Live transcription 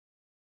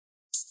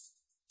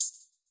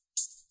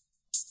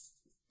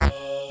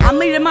I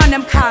mean the man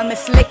them call me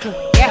Likkle.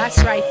 Yeah,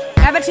 that's right.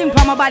 Everything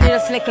from my body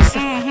is Likkle.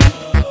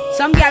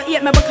 Some girl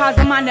hate me because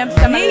the man them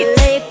say me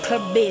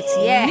Likkle Bit.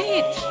 Yeah.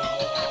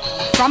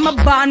 From a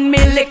bond me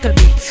Likkle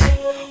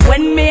Bit.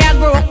 When me I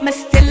grow up me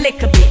still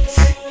Likkle Bit.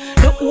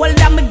 The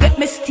older me get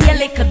me still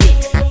Likkle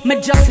Bit. Me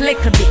just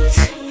Likkle Bit.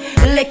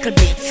 Likkle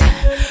Bit.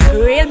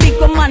 Real big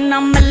man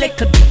I'm a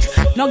Likkle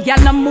Bit. No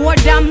girl no more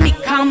than me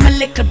call me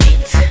Likkle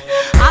Bit.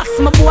 Ask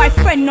my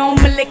boyfriend now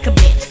me Likkle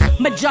Bit.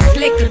 Me just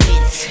Likkle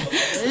Bit.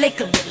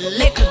 Likkle Bit,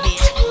 Likkle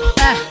Bit.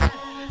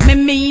 Me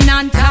mean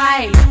and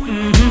tight.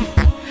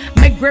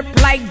 Me grip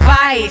like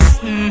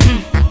vice.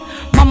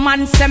 My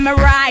man say me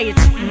right.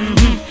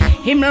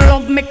 Him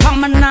love me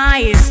come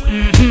nice.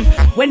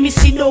 When me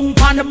sit down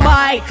on the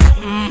bike,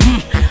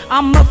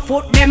 I'ma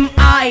foot them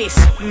eyes.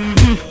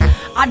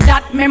 I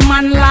that me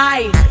man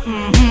like.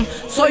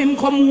 So him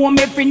come home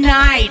every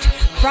night.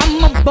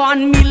 From a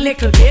bond me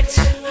Likkle Bit.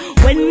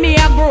 When me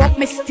I grow up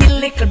me still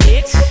Likkle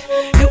Bit.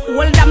 The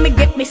older me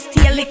get me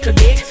still Likkle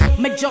Bit.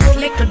 Me just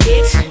Likkle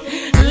Bit.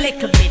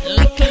 Likkle Bit,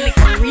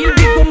 Likkle. Real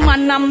big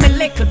woman I'm a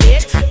Likkle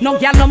Bit. No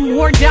girl no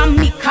more than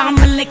me call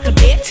me Likkle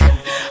Bit.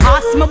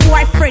 Ask my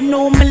boyfriend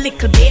know me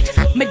Likkle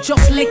Bit. Me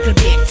just Likkle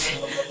Bit.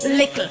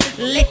 Likkle.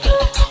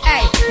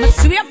 Hey, me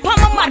swear upon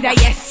my mother,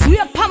 yes,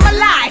 swear upon my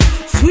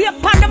life. Swear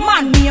upon the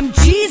man named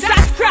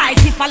Jesus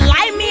Christ. If I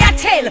lie me I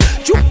tell,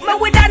 juke me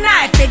with a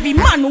knife. Every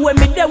man when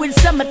me there with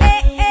some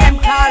them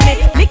call me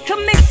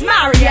Likkle Miss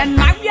Marian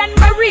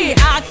Marie.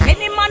 Ask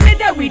any man they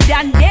there with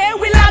and they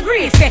will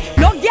agree. Say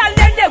no girl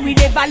they there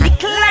with ever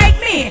little like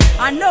me.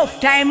 Enough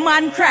time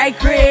man cry.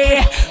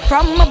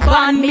 From my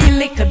bond me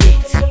Likkle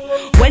Bit.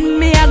 When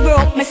me I grow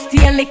up me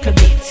still Likkle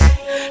Bit.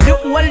 The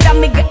older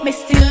me get me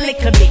still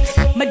Likkle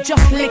Bit. Me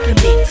just Likkle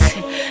Bit.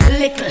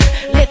 Likkle.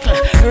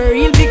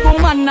 Real big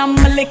woman I'm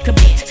a Likkle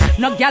Bit.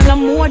 No girl no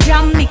more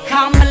than me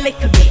call me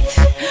Likkle Bit.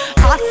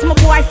 Ask my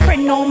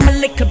boyfriend know me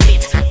Likkle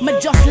Bit. Me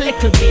just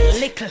Likkle Bit.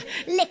 Likkle.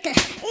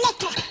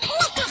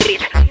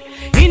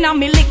 Inna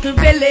me little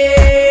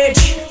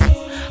village,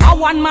 a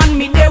one man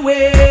me there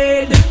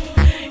with.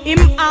 Him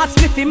ask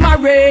me fi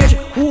marriage.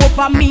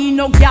 Over me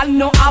no girl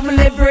no have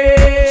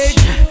leverage.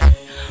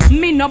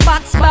 Me no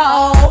back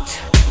spout.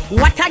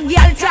 What a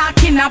girl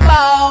talking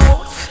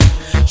about?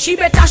 She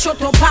better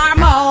shut up her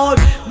mouth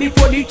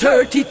before the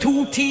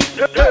 32 teeth.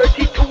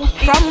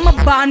 From a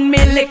bond me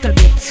Likkle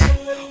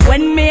Bit.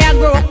 When me I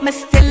grow up me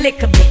still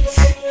Likkle Bit.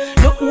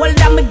 The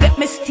older me get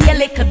me still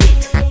Likkle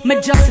Bit. Me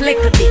just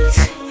Likkle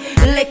Bit.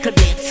 Likkle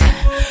Bit.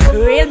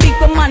 Real big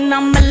man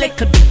I'm a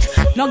Likkle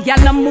Bit. No girl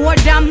no more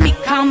than me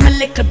call me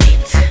Likkle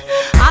Bit.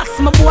 Ask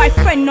my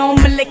boyfriend know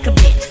me Likkle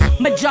Bit.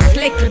 Me just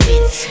Likkle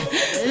Bit.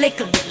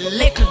 Likkle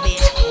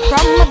Bit.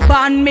 From a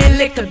bond me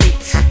Likkle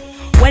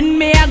Bit. When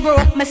me I grow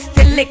up me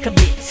still Likkle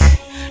Bit.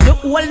 The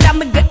older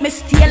me get me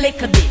still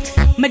Likkle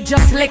Bit. Me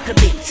just Likkle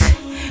Bit.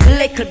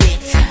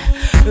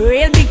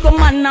 Real big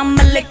man I'm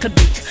a Likkle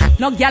Bit.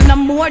 No girl no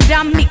more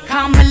than me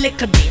call me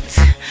Likkle Bit.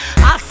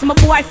 Ask my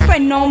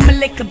boyfriend know me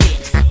Likkle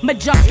Bit. Me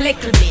just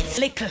Likkle Bit.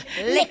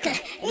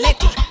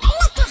 Likkle.